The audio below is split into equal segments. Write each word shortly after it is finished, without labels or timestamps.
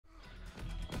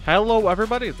Hello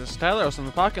everybody, this is Tyler, from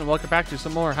the Pocket, and welcome back to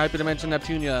some more Hyperdimension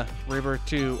Neptunia, Birth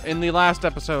 2. In the last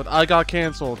episode, I got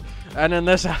cancelled, and in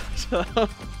this episode,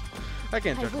 I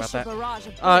can't joke about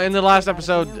that. In the last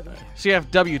episode,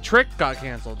 CFW Trick got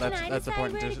cancelled. That's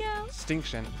important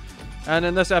distinction. And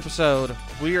in this episode,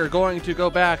 we are going to go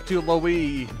back to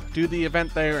Lowy, do the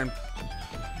event there,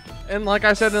 and like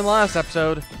I said in the last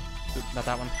episode, not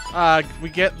that one, we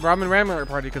get Ram and Rammer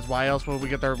party, because why else would we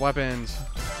get their weapons?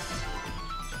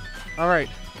 Alright,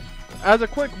 as a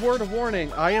quick word of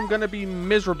warning, I am going to be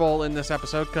miserable in this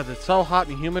episode because it's so hot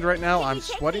and humid right now. I'm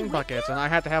sweating buckets and I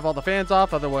had to have all the fans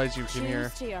off, otherwise you can hear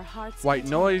white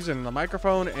noise in the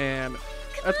microphone. And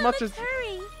as much as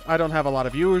I don't have a lot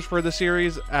of viewers for the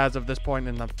series as of this point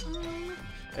in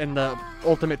the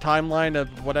ultimate timeline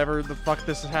of whatever the fuck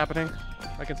this is happening.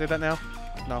 I can say that now?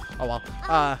 No. Oh well.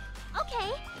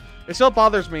 Okay. It still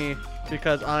bothers me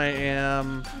because I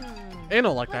am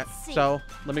anal like that. So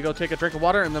let me go take a drink of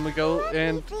water and then we go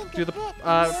and do the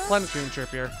planetary trip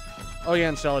here. Oh yeah,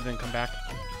 and Stella didn't come back.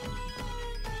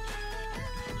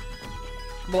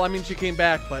 Well, I mean she came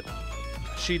back, but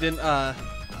she didn't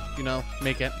you know,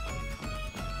 make it.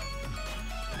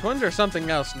 Twins or something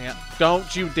else, Nia.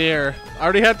 Don't you dare. I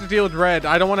already had to deal with Red.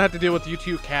 I don't want to have to deal with you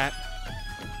two, Cat.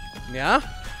 Yeah?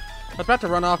 I was about to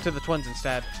run off to the twins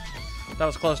instead. That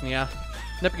was close, Nia.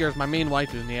 Nipgear is my main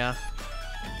waifu, Nia.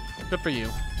 Good for you.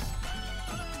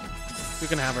 You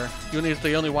can have her. You need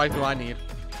the only waifu I need.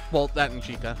 Well, that and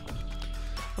Chica.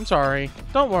 I'm sorry.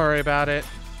 Don't worry about it.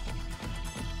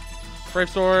 Brave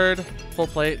Sword, full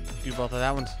plate. Do both of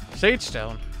that ones. Sage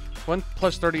Stone. 1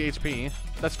 plus 30 HP.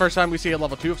 That's the first time we see a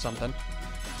level 2 of something.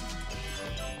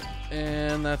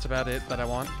 And that's about it that I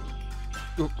want.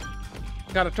 Ooh.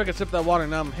 Gotta take a sip of that water,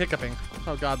 now I'm hiccuping.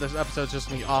 Oh god, this episode's just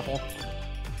gonna be awful.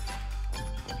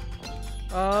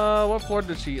 What floor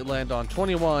did she land on?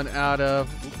 21 out of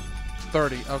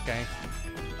 30. Okay.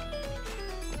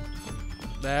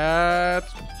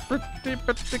 That's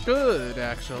pretty good,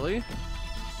 actually.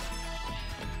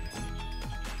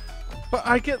 But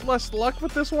I get less luck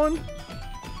with this one.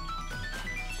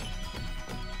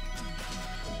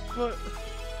 But...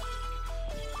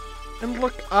 and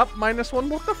look up, -1.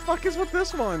 What the fuck is with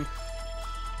this one?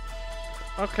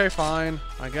 Okay, fine.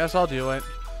 I guess I'll do it.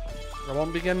 I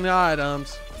won't be getting the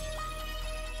items.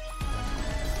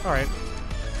 Alright.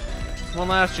 One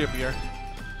last chippier.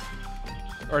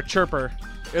 Or chirper.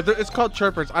 It's called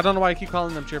chirpers. I don't know why I keep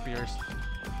calling them chirpiers.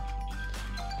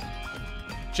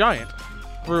 Giant.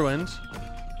 Ruins.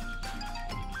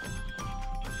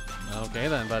 Okay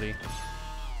then, buddy.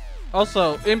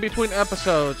 Also, in between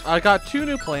episodes, I got 2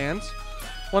 new plans.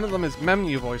 One of them is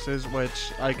menu voices,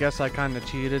 which I guess I kind of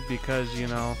cheated because, you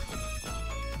know...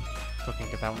 still can't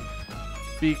get that one.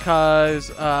 Because,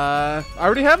 I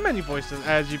already have menu voices,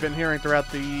 as you've been hearing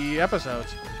throughout the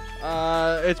episodes.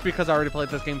 It's because I already played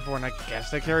this game before, and I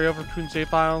guess they carry over between save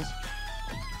files.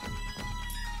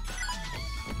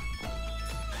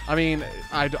 I mean,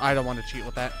 I don't want to cheat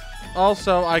with that.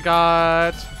 Also, I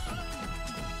got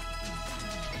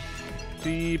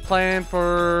the plan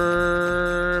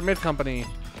for Mid-Company.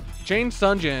 Change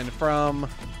Dungeon from...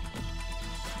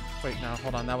 wait, no,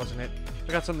 hold on, that wasn't it.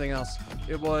 I got something else.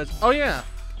 It was... oh, yeah.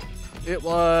 It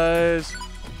was...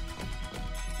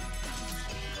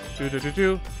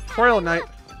 Tutorial Night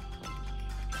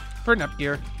for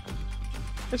Nepgear.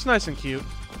 It's nice and cute.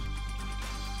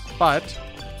 But...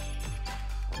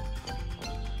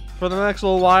 for the next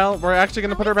little while, we're actually going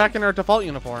to put her back in her default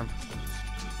uniform.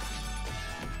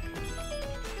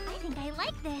 I think I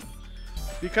like this.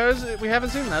 Because we haven't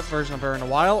seen that version of her in a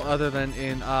while, other than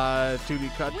in 2D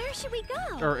cut. Where should we go?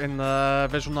 Or in the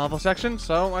visual novel section,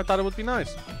 so I thought it would be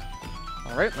nice.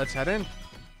 Alright, let's head in.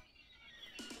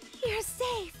 You're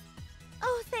safe.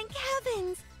 Oh, thank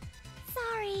heavens.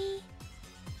 Sorry.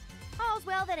 All's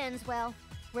well that ends well.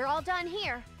 We're all done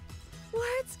here.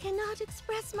 Words cannot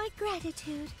express my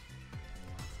gratitude.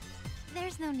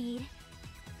 There's no need.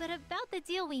 But about the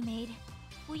deal we made,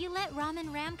 will you let Ram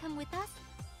and Ram come with us?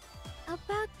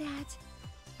 About that,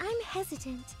 I'm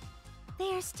hesitant.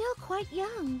 They are still quite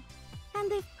young,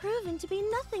 and they've proven to be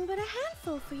nothing but a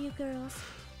handful for you girls.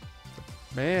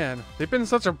 Man, they've been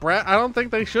such a brat. I don't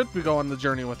think they should be going on the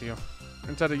journey with you.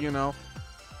 Instead of, you know,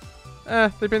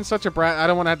 they've been such a brat. I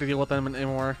don't want to have to deal with them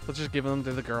anymore. Let's just give them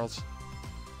to the girls.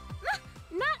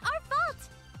 Not our fault!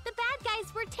 The bad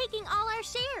guys were taking all our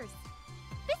shares.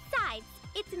 Besides,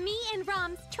 it's me and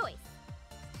Ram's choice.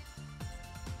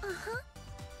 Uh-huh.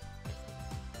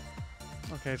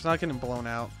 Okay, it's not getting blown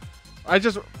out. I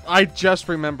just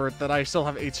remembered that I still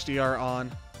have HDR on.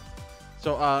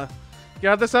 So,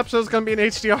 yeah, this episode's gonna be an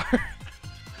HDR.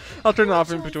 I'll turn it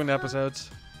off in between episodes.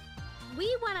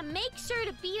 We want to make sure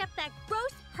to beat up that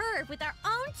gross perv with our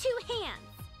own 2 hands.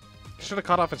 Should have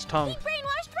cut off his tongue. He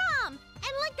brainwashed Rom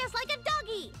and licked us like a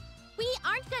doggy. We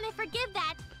aren't gonna forgive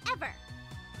that ever.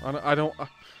 I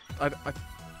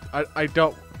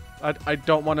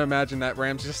don't want to imagine that,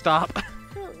 Rams. Just stop.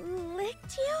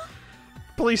 Licked you?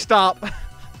 Please stop.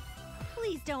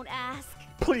 Please don't ask.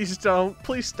 Please don't.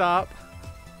 Please stop.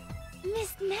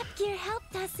 Miss Nepgear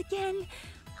helped us again.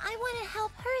 I want to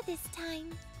help her this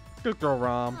time. Good girl,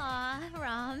 Rom. Aw,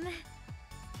 Rom.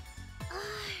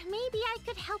 Maybe I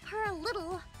could help her a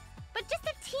little. But just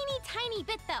a teeny tiny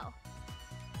bit, though.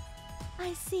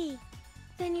 I see.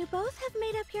 Then you both have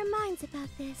made up your minds about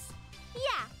this.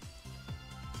 Yeah.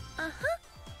 Uh-huh.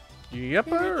 Then I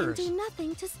Yepers. can do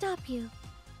nothing to stop you.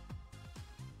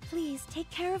 Please take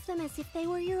care of them as if they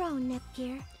were your own,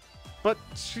 Nepgear. But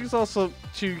she's also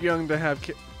too young to have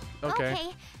kids. Okay. Okay,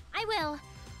 I will.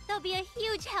 They'll be a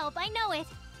huge help, I know it.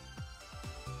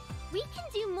 We can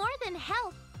do more than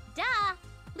help. Duh.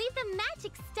 Leave the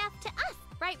magic stuff to us,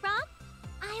 right, Rom?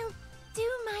 I'll do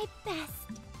my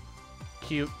best.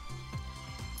 Cute.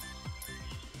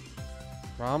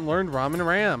 Rom learned Ram and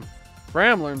Ram.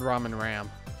 Ram learned Ram and Ram.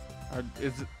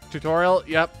 Is it tutorial?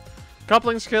 Yep.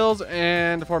 Coupling skills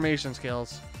and formation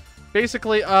skills.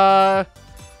 Basically,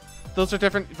 those are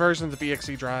different versions of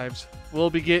EXE drives. We'll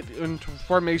be getting into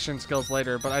formation skills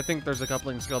later, but I think there's a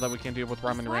coupling skill that we can do with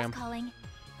Ram and Ram. Calling.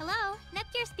 Hello,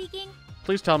 Nepgear speaking.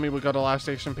 Please tell me we go to last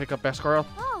station pick up Best Squirrel.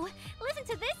 Oh, listen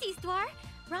to this, Eastwar.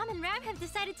 Ram and Ram have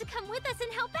decided to come with us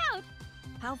and help out.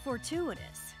 How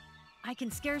fortuitous. I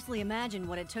can scarcely imagine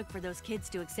what it took for those kids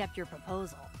to accept your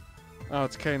proposal. Oh,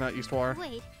 it's K, not Eastwar.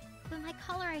 Wait, but my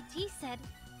caller ID said,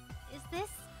 is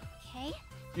this K?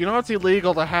 You know it's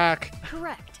illegal to hack.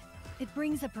 Correct. It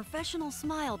brings a professional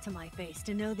smile to my face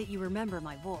to know that you remember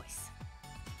my voice.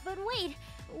 But wait,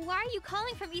 why are you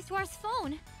calling from Eastwar's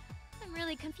phone? I'm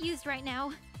really confused right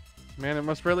now. Man, it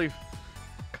must really...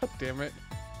 God damn it.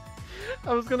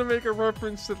 I was gonna make a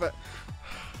reference to that.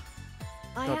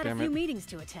 I God had a damn few it. meetings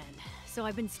to attend, so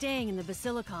I've been staying in the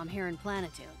Basilicom here in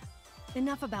Planetoon.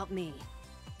 Enough about me.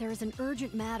 There is an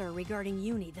urgent matter regarding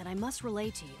Uni that I must relay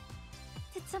to you.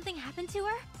 Did something happen to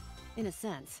her? In a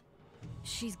sense.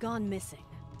 She's gone missing.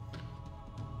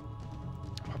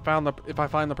 If I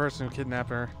find the person who kidnapped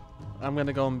her, I'm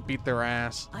gonna go and beat their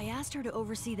ass. I asked her to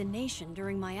oversee the nation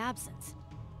during my absence,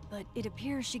 but it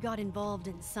appears she got involved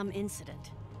in some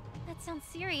incident. That sounds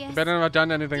serious. You better not have done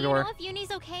Do anything you to know her. if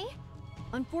Uni's okay?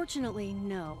 Unfortunately,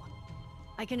 no.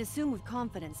 I can assume with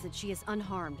confidence that she is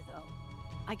unharmed, though.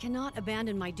 I cannot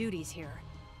abandon my duties here,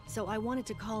 so I wanted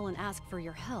to call and ask for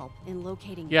your help in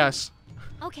locating Yes.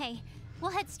 Okay,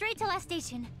 we'll head straight to last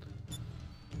station.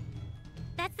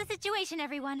 That's the situation,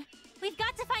 everyone. We've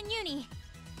got to find Uni.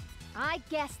 I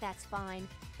guess that's fine,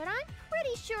 but I'm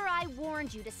pretty sure I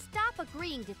warned you to stop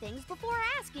agreeing to things before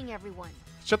asking everyone.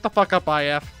 Shut the fuck up,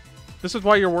 IF. This is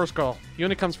why you're worst goal.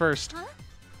 Uni comes first. Huh?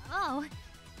 Oh,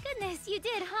 goodness, you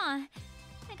did, huh?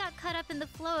 I got caught up in the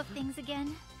flow of things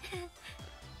again.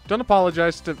 Don't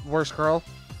apologize to worst girl.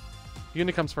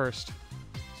 Uni comes first.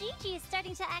 Gigi is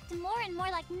starting to act more and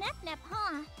more like Nep-Nep,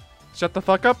 huh? Shut the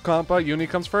fuck up, compa. Uni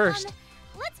comes first.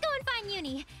 Let's go and find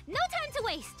Uni. No time to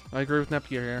waste. I agree with Nepgear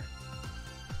here.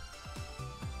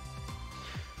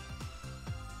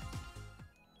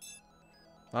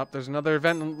 Oh, there's another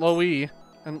event in Low E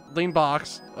and Lean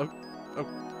Box.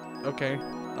 Okay.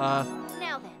 Now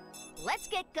then, let's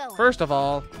get going. First of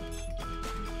all,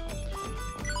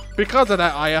 because of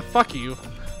that, IF, fuck you. Your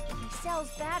cell's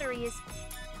battery is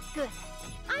good.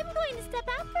 I'm going to step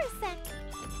out for a sec.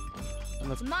 And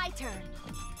let's It's my turn.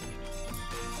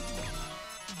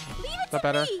 Leave it that to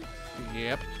better? me.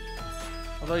 Yep.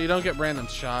 Although you don't get random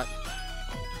shot.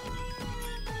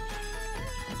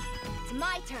 It's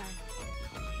my turn.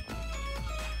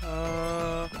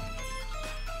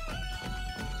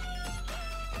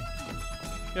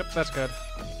 Yep, that's good.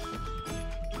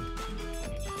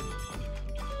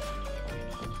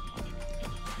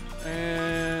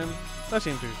 And that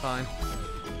seems to be fine.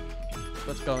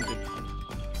 Let's go into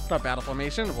start battle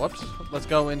formation. Whoops. Let's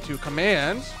go into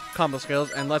commands, combo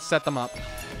skills, and let's set them up.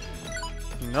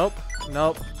 Nope.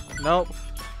 Nope. Nope.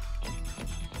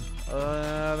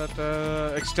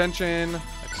 Extension.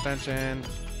 Extension.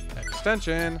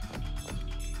 Extension.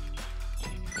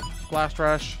 Blast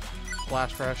Rush.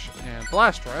 Blast Rush. And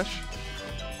Blast Rush.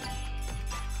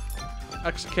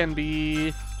 X can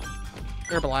be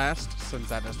Air Blast, since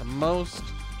that is the most.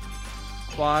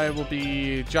 Y will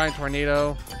be Giant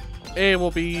Tornado. A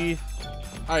will be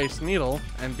Ice Needle.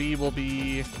 And B will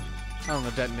be, I don't know,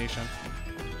 Detonation.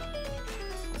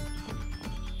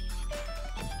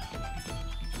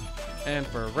 And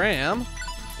for Ram,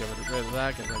 get rid of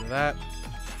that, get rid of that.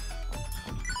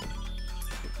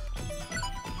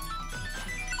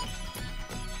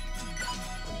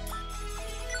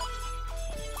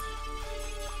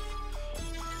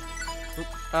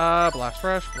 Blast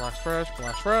Rush, Blast Rush,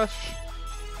 Blast Rush.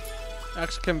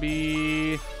 X can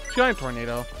be Giant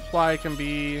Tornado. Y can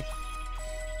be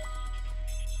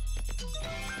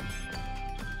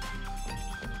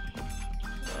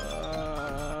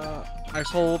Ice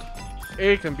Hold.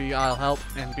 A can be I'll Help,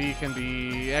 and B can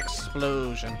be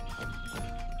Explosion.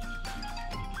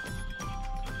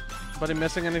 Anybody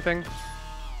missing anything?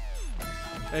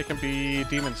 A can be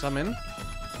Demon Summon.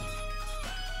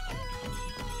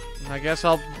 I guess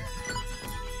I'll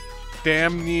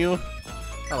damn you.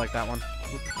 I like that one.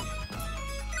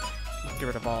 Get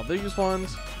rid of all these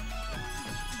ones.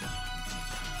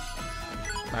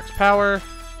 Max power.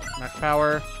 Max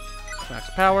power. Max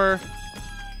power.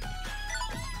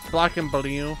 Black and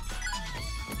blue.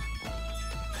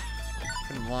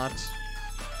 And lots.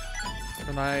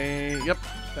 Can I... Yep,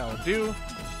 that'll do.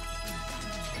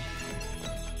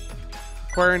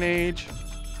 Aquarian Age.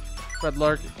 Red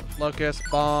Locust,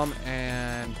 Bomb,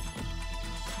 and...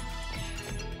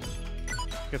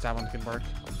 guess that one can work.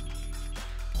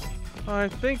 I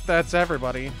think that's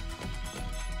everybody.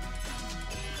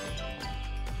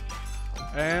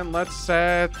 And let's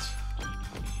set...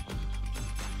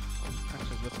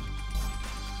 Actually, let's...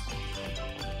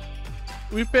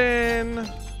 We've been...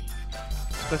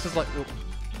 This is like...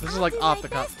 This is like off the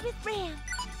cuff.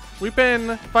 We've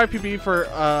been 5 PB for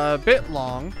a bit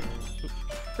long.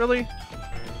 Really?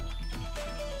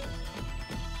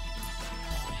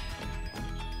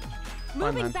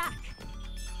 Moving back.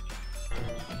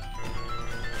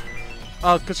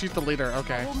 Oh, because she's the leader.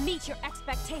 Okay. We'll meet your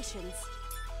expectations.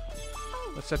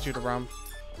 Let's set you to Rum.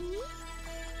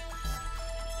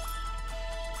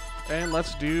 And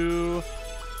let's do...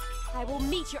 I will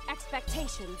meet your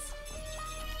expectations.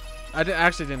 I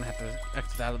actually didn't have to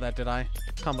exit out of that, did I?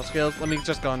 Combo skills. Let me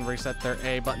just go and reset their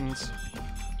A buttons.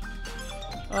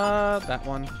 That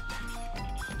one.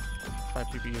 5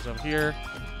 PB is over here.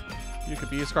 You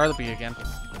could be a Scarlet Bee again.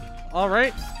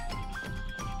 Alright.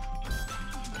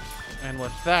 And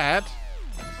with that,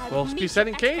 we'll be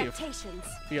setting Cave.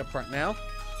 Be up front now.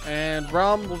 And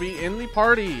Rum will be in the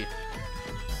party.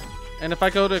 And if I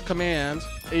go to commands,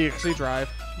 EXE drive,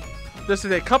 this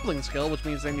is a coupling skill, which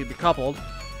means they need to be coupled.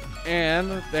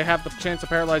 And they have the chance to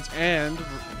paralyze and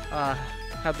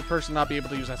have the person not be able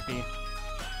to use SP.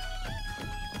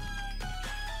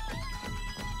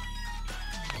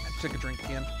 Take a drink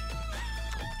again.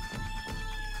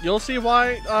 You'll see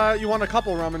why you want to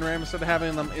couple Rum and Ram instead of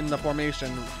having them in the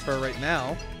formation for right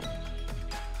now.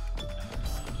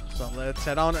 So let's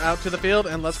head on out to the field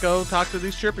and let's go talk to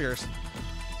these Chirpers.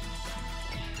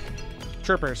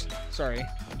 Sorry.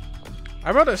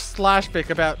 I wrote a slash fic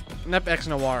about Nep X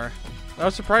Noir. I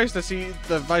was surprised to see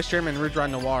the Vice Chairman Rudra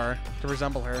Noir to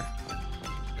resemble her.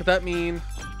 Could that mean...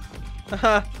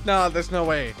 No, there's no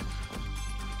way.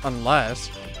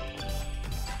 Unless...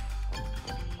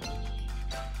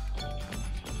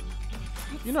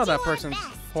 You know that person's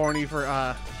horny for,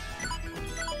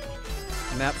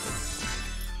 Nep.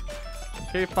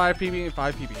 Okay, 5 PB and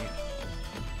 5 PB.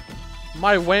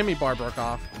 My whammy bar broke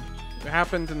off. It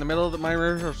happened in the middle of my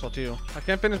rehearsal, too. I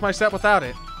can't finish my set without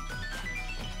it.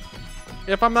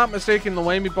 If I'm not mistaken, the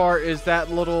whammy bar is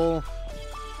that little,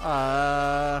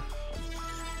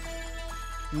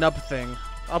 nub thing.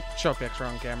 I'll show a picture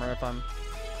on camera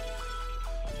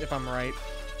if I'm right.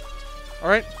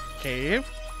 Alright, Cave.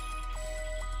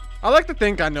 I like to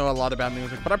think I know a lot about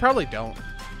music, but I probably don't.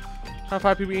 How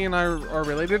 5 PB and I are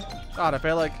related? God,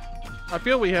 I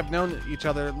feel we have known each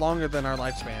other longer than our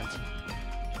lifespans.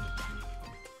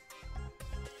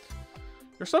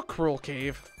 You're so cruel,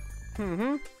 Cave.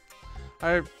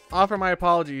 I offer my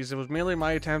apologies. It was merely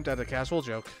my attempt at a casual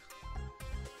joke.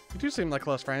 You do seem like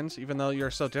close friends, even though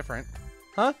you're so different.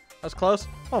 Huh? That's close?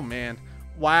 Oh, man.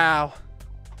 Wow.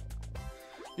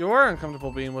 You are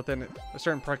uncomfortable being within a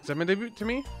certain proximity to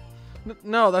me?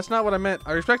 No, that's not what I meant.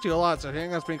 I respect you a lot, so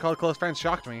hearing us being called close friends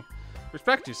shocked me.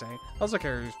 Respect, you say? I also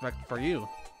carry respect for you.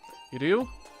 You do?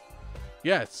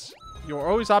 Yes. You are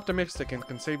always optimistic and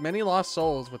can save many lost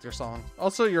souls with your song.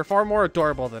 Also, you're far more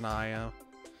adorable than I am.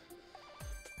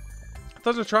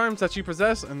 Those are charms that you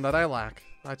possess and that I lack.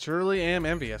 I truly am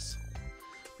envious.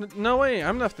 No way,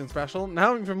 I'm nothing special.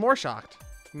 Now I'm even more shocked.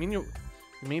 You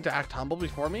mean to act humble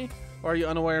before me? Or are you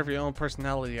unaware of your own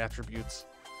personality attributes?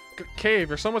 Cave,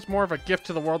 you're so much more of a gift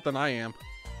to the world than I am.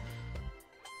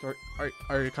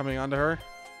 Are you coming onto her?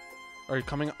 Are you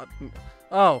coming on?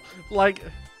 Oh, like,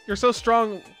 You're so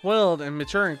strong-willed and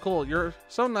mature and cool. You're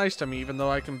so nice to me, even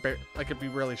though I could be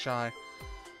really shy.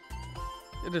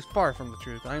 It is far from the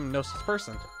truth. I am no such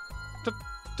person.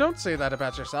 Don't say that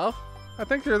about yourself. I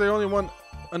think you're the only one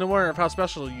unaware of how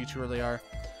special you truly are.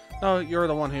 No, you're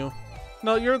the one who...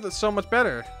 No, you're so much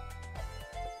better.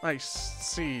 I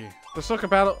see. They're so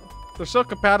compatible. They're so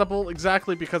compatible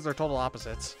exactly because they're total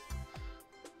opposites.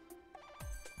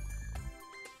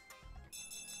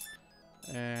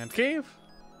 And cave.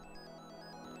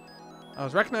 I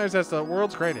was recognized as the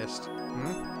world's greatest.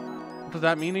 What does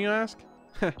that mean, you ask?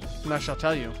 And I shall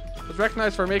tell you. I was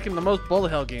recognized for making the most bullet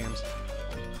hell games.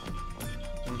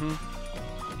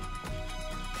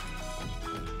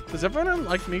 Does everyone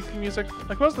like making music?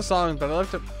 Like, what's the song? But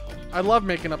I love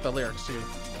making up the lyrics too.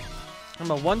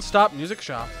 I'm a one-stop music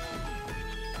shop.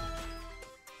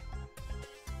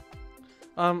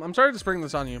 I'm sorry to spring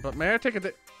this on you, but may I take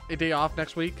a day off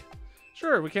next week?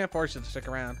 Sure, we can't force you to stick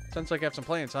around. Sounds like you have some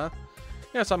plans, huh?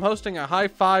 Yes, I'm hosting a High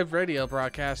Five radio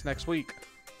broadcast next week.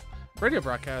 Radio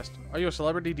broadcast? Are you a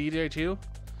celebrity DJ too?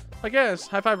 I guess.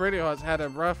 High Five Radio has had a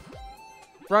rough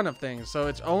run of things, so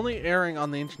it's only airing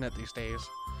on the internet these days.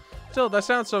 Still, that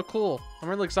sounds so cool. I'm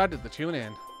really excited to tune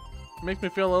in. It makes me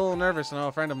feel a little nervous to know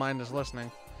a friend of mine is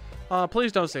listening.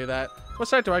 Please don't say that. What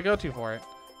site do I go to for it?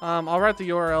 I'll write the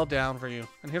URL down for you,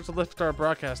 and here's a list of our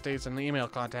broadcast dates and the email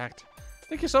contact.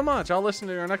 Thank you so much. I'll listen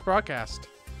to your next broadcast.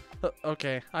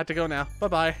 Okay, I have to go now.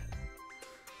 Bye-bye.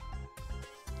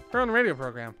 We're on a radio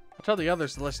program. I'll tell the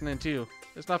others to listen in too.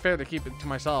 It's not fair to keep it to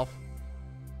myself.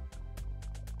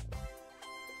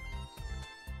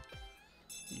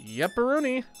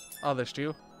 Yep-a-rooney. Oh, there's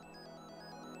two.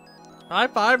 High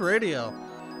Five Radio.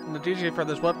 I'm the DJ for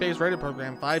this web-based radio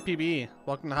program, 5PB.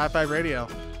 Welcome to High Five Radio.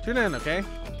 Tune in, okay?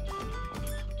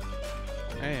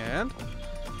 And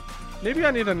maybe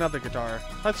I need another guitar.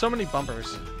 I have so many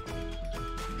bumpers.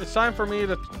 It's time for me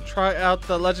to try out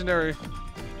the legendary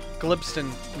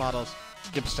Gibson models.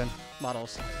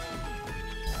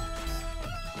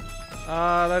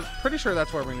 Pretty sure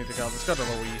that's where we need to go. Let's go to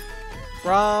Louis.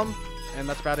 Rom, and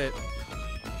that's about it.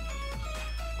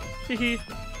 Hee.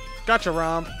 Gotcha,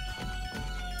 Rom.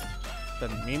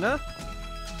 Then Mina?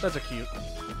 That's a cute.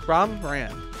 Rom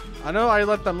ran. I know I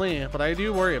let them leave, but I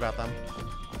do worry about them.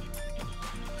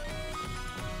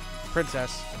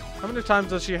 Princess. How many times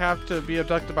does she have to be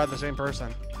abducted by the same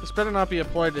person? This better not be a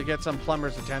ploy to get some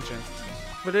plumber's attention.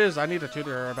 If it is, I need to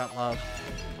tutor her about love.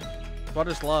 What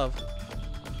is love?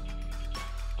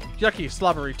 Yucky,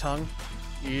 slobbery tongue.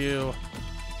 Ew.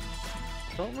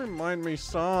 Don't remind me,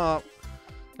 stop.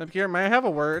 Nepgear, may I have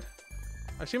a word?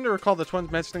 I seem to recall the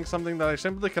twins mentioning something that I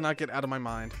simply cannot get out of my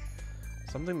mind.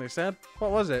 Something they said?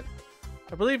 What was it?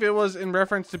 I believe it was in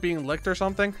reference to being licked or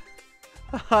something.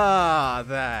 Haha,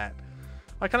 that.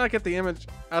 I cannot get the image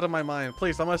out of my mind.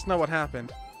 Please, I must know what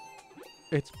happened.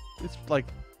 It's like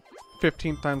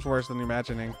 15 times worse than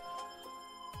imagining.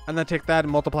 And then take that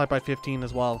and multiply it by 15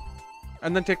 as well.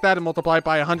 And then take that and multiply it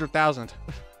by 100,000.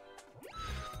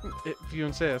 If you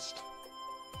insist.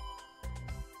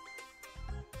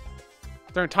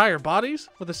 Their entire bodies?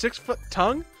 With a 6-foot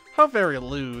tongue? How very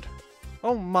lewd.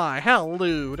 Oh my, how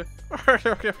lewd. There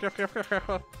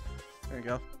you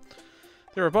go.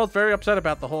 They were both very upset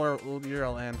about the whole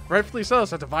ordeal, and rightfully so,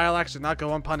 such a vile act should not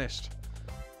go unpunished.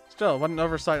 Still, what an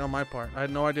oversight on my part. I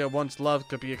had no idea one's love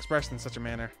could be expressed in such a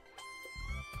manner.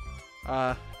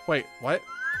 Wait, what?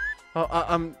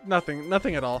 Oh,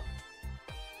 nothing at all.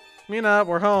 Mina,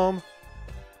 we're home.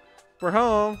 We're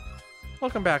home.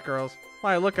 Welcome back, girls.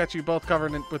 Why, look at you both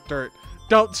covered with dirt.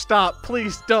 Don't stop,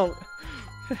 please don't.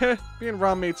 Me and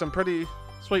Rom made some pretty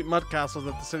sweet mud castles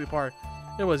at the city park.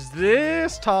 It was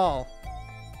this tall.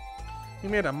 We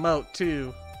made a moat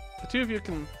too. The two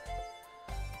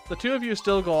of you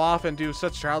still go off and do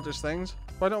such childish things.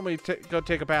 Why don't we go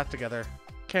take a bath together?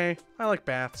 Okay, I like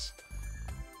baths.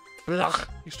 Blech.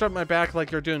 You strut my back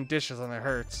like you're doing dishes and it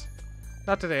hurts.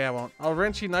 Not today, I won't. I'll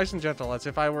rinse you nice and gentle as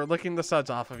if I were licking the suds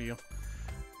off of you.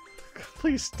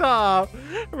 Please stop.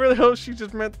 I really hope she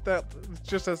just meant that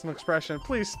just as an expression.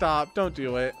 Please stop. Don't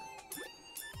do it.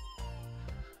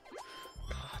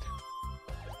 God.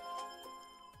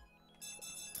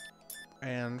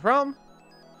 And Rom,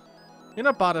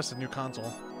 Mina bought us a new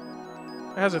console.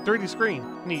 It has a 3D screen.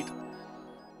 Neat.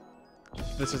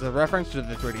 This is a reference to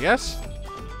the 3DS.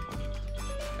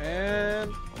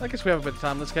 And I guess we have a bit of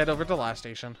time. Let's head over to the last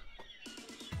station.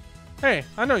 Hey,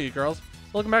 I know you girls.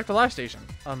 Welcome back to the last station.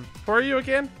 Who are you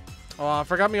again? Oh,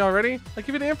 forgot me already? I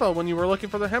gave you the info when you were looking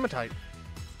for the hematite.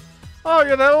 Oh,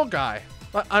 you're that old guy.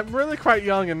 I'm really quite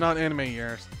young in non-anime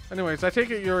years. Anyways, I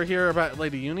take it you were here about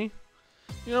Lady Uni?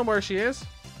 You know where she is?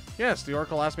 Yes, the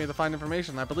Oracle asked me to find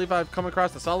information. I believe I've come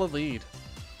across a solid lead.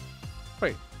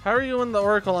 Wait, how are you and the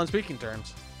Oracle on speaking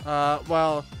terms? We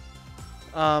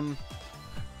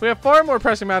have far more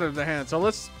pressing matters at hand, so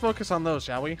let's focus on those,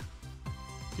 shall we?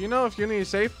 Do you know if Uni is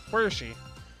safe? Where is she?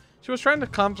 She was trying to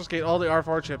confiscate all the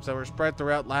R4 chips that were spread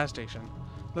throughout last station.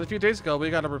 But a few days ago, we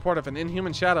got a report of an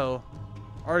inhuman shadow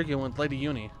arguing with Lady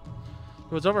Uni.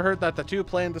 It was overheard that the two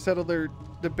planned to settle their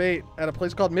debate at a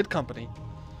place called Mid-Company.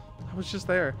 I was just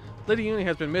there. Lady Uni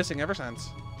has been missing ever since.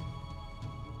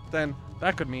 Then,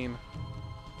 that could mean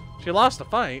she lost the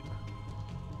fight.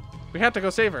 We had to go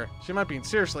save her. She might be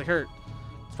seriously hurt.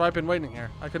 That's why I've been waiting here.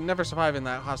 I could never survive in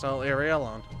that hostile area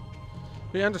alone.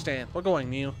 We understand. We're going,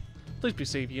 Mew. Please be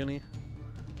safe, Uni.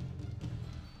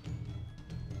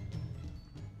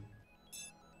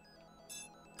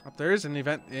 There is an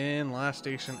event in last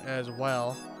station as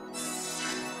well.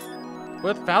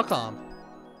 With Falcom.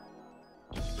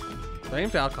 Same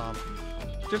Falcom.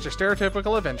 Just your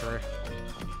stereotypical adventurer.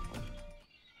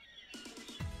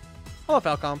 Hello,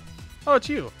 Falcom. Oh, it's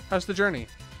you. How's the journey?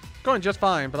 Going just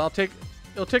fine, but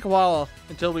it'll take a while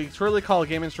until we truly call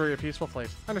Game Industry a peaceful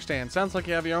place. Understand. Sounds like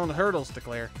you have your own hurdles to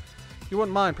clear. You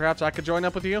wouldn't mind, perhaps I could join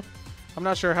up with you? I'm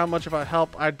not sure how much of a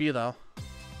help I'd be, though.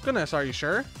 Goodness, are you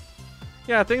sure?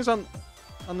 Yeah, things on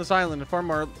this island are far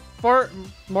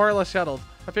more or less settled.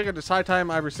 I figured it's high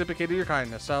time I reciprocated your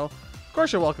kindness, so of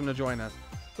course you're welcome to join us.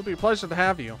 It'll be a pleasure to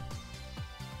have you.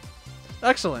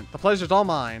 Excellent. The pleasure's all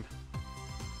mine.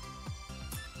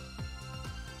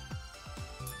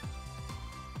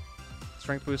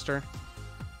 Strength booster.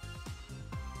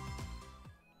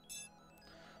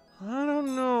 I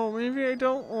don't know. Maybe I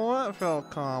don't want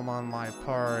Falcom on my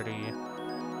party.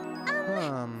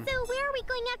 So where are we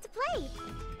going out to play?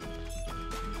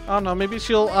 I don't know. Maybe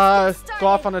she'll go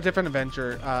off on a different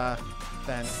adventure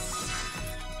then.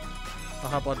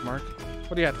 Oh, Blood Mark.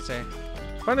 What do you have to say?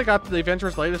 Finally got the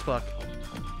Adventurer's latest book.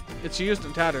 It's used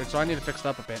and tattered, so I need to fix it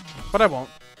up a bit. But I won't.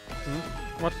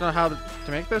 Want to know how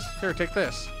to make this? Here, take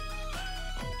this.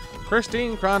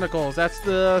 Christine Chronicles. That's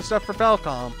the stuff for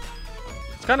Falcom.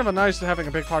 It's kind of a nice having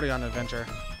a big party on an adventure.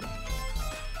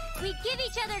 We give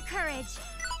each other courage.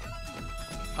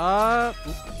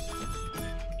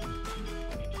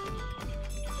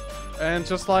 And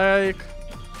just like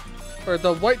for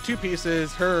the white two-piece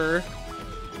is her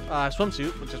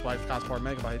swimsuit, which is why it costs 4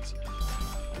 megabytes.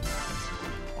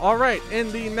 Alright,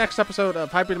 in the next episode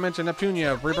of Hyperdimension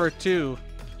Neptunia, Birth 2,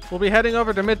 we'll be heading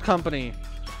over to Mid-Company.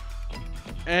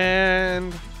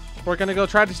 And we're gonna go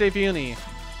try to save Uni.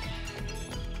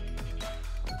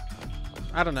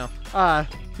 I don't know.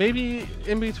 Maybe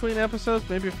in between episodes,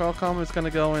 maybe Falcom is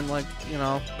gonna go and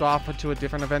go off into a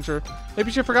different adventure.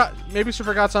 Maybe she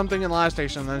forgot something in last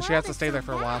station, and then she has to stay there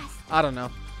for a while. I don't know.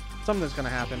 Something's gonna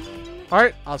happen.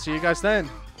 Alright, I'll see you guys then.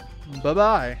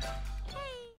 Bye-bye.